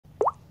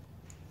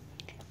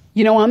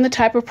I'm the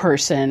type of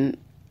person,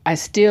 I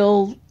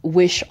still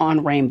wish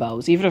on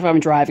rainbows. Even if I'm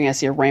driving, I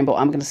see a rainbow,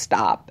 I'm going to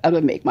stop. I'm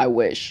going to make my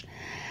wish.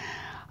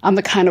 I'm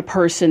the kind of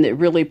person that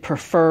really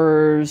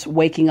prefers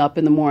waking up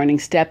in the morning,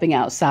 stepping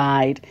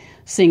outside,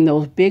 seeing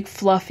those big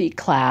fluffy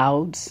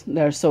clouds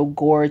that are so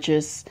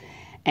gorgeous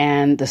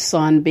and the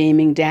sun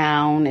beaming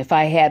down. If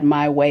I had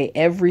my way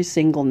every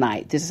single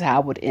night, this is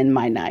how I would end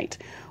my night,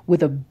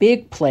 with a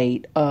big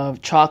plate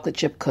of chocolate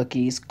chip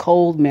cookies,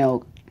 cold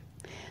milk,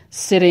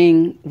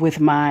 sitting with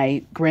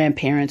my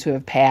grandparents who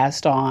have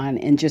passed on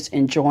and just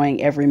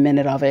enjoying every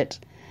minute of it.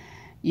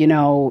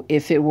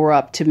 If it were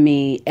up to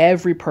me,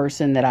 every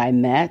person that I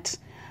met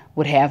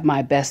would have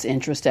my best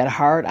interest at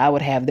heart. I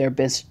would have their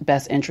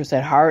best interest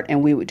at heart,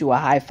 and we would do a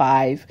high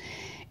five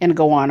and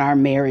go on our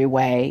merry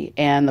way.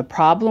 And the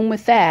problem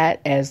with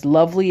that, as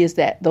lovely as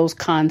that those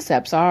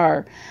concepts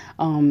are,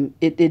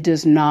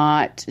 it's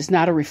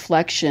not a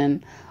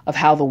reflection of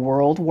how the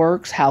world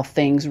works, how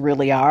things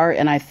really are.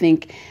 And I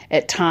think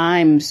at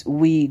times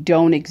we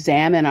don't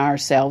examine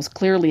ourselves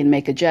clearly and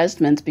make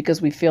adjustments because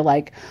we feel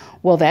like,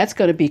 well, that's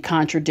going to be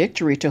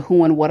contradictory to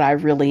who and what I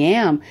really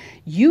am.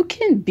 You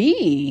can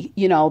be,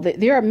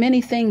 there are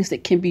many things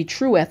that can be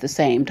true at the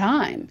same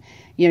time.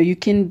 You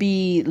can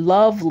be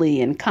lovely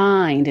and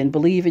kind and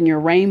believe in your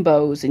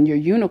rainbows and your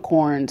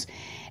unicorns,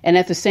 and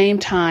at the same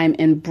time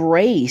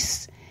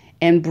embrace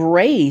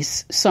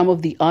some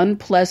of the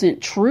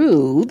unpleasant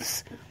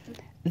truths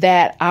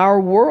that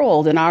our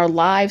world and our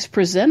lives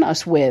present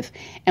us with.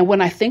 And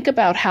when I think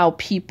about how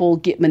people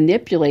get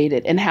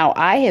manipulated and how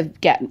I have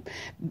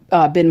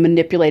been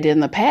manipulated in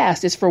the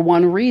past, it's for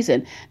one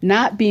reason,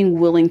 not being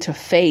willing to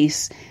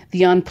face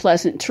the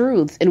unpleasant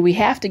truths. And we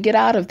have to get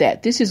out of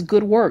that. This is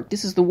good work.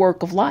 This is the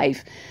work of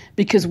life.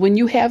 Because when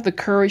you have the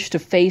courage to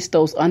face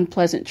those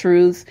unpleasant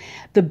truths,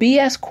 the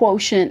BS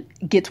quotient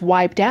gets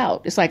wiped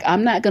out. It's like,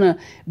 I'm not going to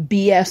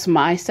BS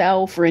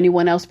myself or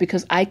anyone else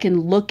because I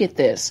can look at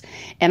this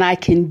and I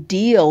can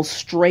deal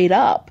straight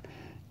up.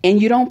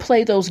 And you don't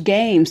play those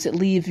games that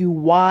leave you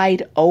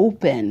wide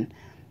open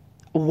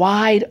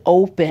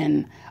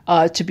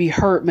to be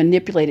hurt,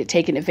 manipulated,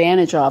 taken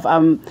advantage of.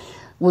 I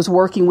was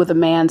working with a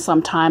man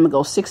some time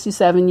ago,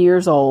 67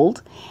 years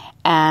old,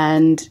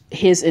 and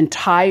his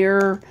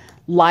entire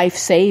life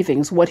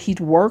savings, what he'd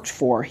worked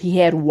for, he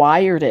had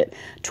wired it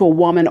to a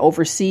woman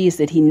overseas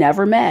that he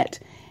never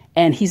met.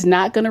 And he's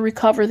not going to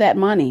recover that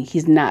money.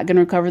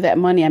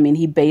 I mean,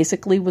 he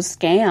basically was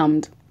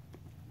scammed.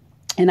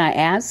 And I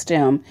asked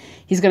him,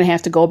 he's going to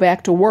have to go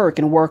back to work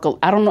and work.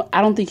 I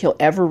don't think he'll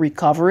ever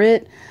recover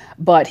it,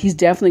 but he's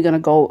definitely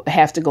going to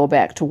have to go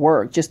back to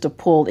work just to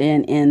pull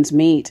in ends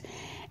meet.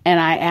 And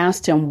I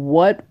asked him,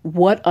 what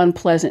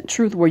unpleasant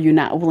truth were you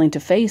not willing to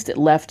face that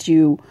left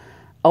you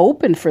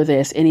open for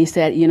this? And he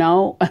said,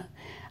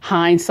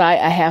 hindsight,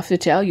 I have to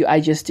tell you, I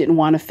just didn't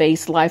want to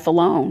face life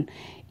alone.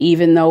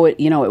 Even though it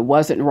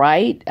wasn't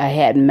right, I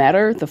hadn't met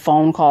her. The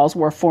phone calls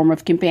were a form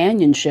of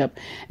companionship.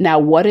 Now,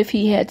 what if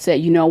he had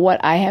said,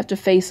 I have to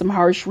face some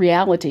harsh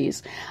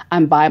realities.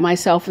 I'm by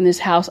myself in this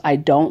house. I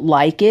don't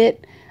like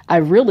it. I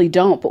really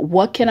don't. But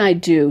what can I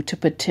do to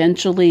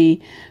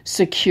potentially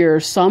secure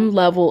some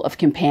level of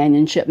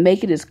companionship,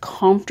 make it as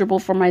comfortable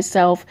for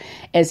myself,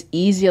 as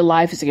easy a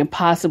life as it can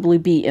possibly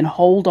be, and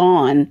hold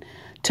on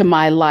to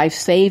my life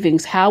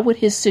savings? How would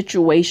his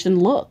situation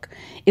look?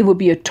 It would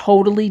be a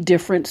totally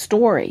different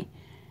story.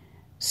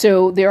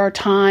 So there are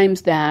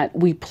times that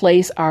we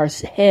place our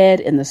head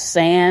in the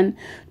sand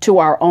to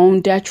our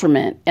own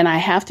detriment. And I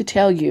have to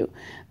tell you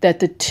that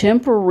the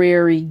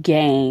temporary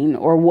gain,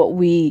 or what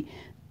we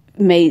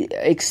may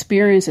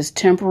experience as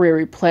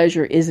temporary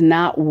pleasure, is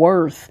not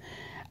worth,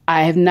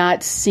 I have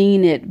not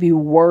seen it be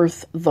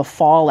worth the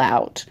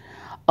fallout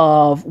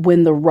of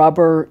when the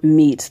rubber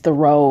meets the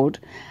road.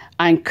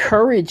 I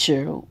encourage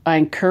you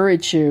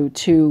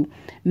to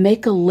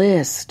make a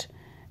list,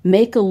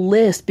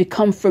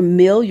 become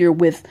familiar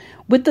with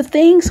the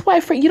things.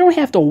 You don't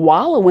have to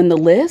wallow in the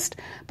list,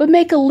 but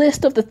make a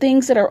list of the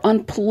things that are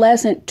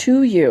unpleasant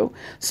to you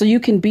so you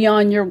can be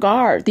on your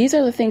guard. These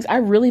are the things I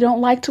really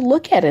don't like to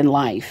look at in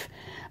life.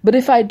 But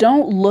if I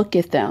don't look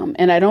at them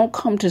and I don't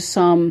come to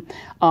some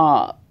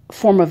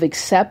form of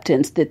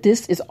acceptance that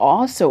this is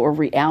also a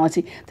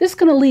reality, this is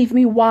going to leave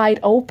me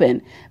wide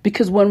open.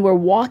 Because when we're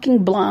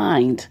walking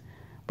blind,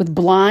 with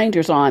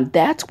blinders on,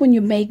 that's when you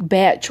make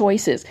bad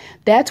choices.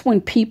 That's when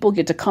people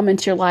get to come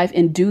into your life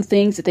and do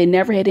things that they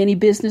never had any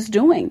business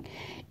doing.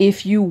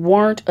 If you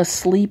weren't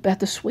asleep at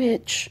the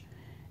switch.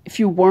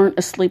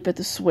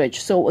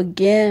 So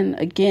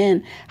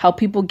again, how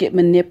people get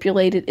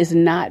manipulated is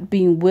not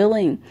being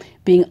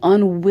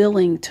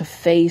unwilling to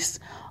face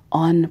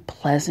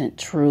unpleasant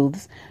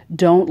truths.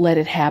 Don't let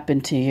it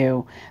happen to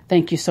you.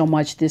 Thank you so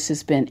much. This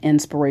has been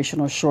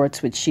Inspirational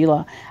Shorts with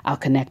Sheila. I'll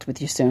connect with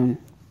you soon.